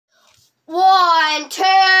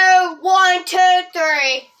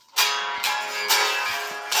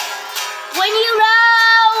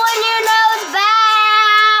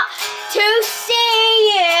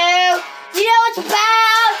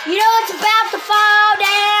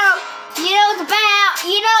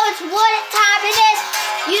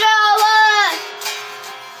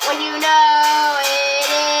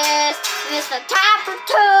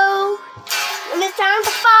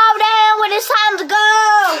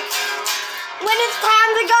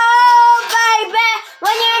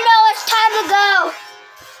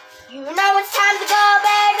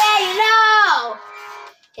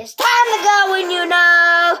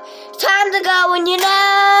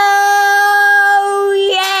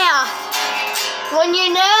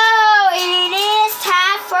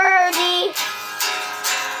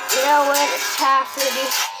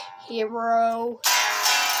hero.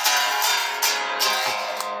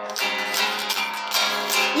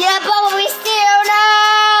 Yeah, but we still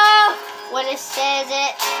know when it says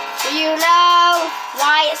it. Do you know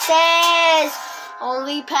why it says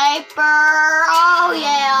only paper? Oh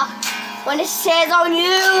yeah. When it says on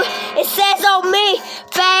you, it says on me,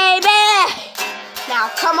 baby. Now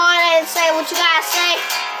come on and say what you gotta say,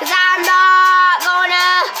 'cause I'm not gonna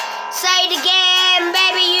say it again,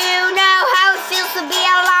 baby. You know how it feels to be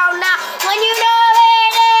alone now. When you know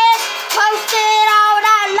it is posted all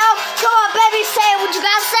night long. Come on, baby, say what you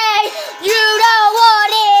gotta say. You know what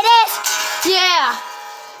it is. Yeah,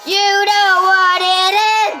 you know what it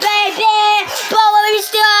is, baby. But we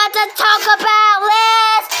still have to talk about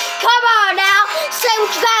this. Come on now, say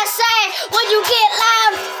what you gotta say. When you get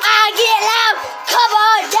loud, I get loud. Come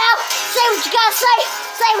on now, say what you gotta say.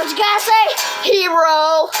 Say what you gotta say.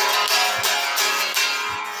 Hero.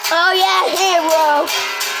 Oh yeah, hero.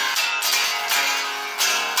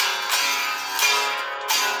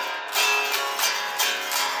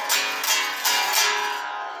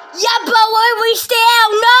 Yeah, but we still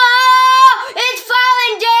know.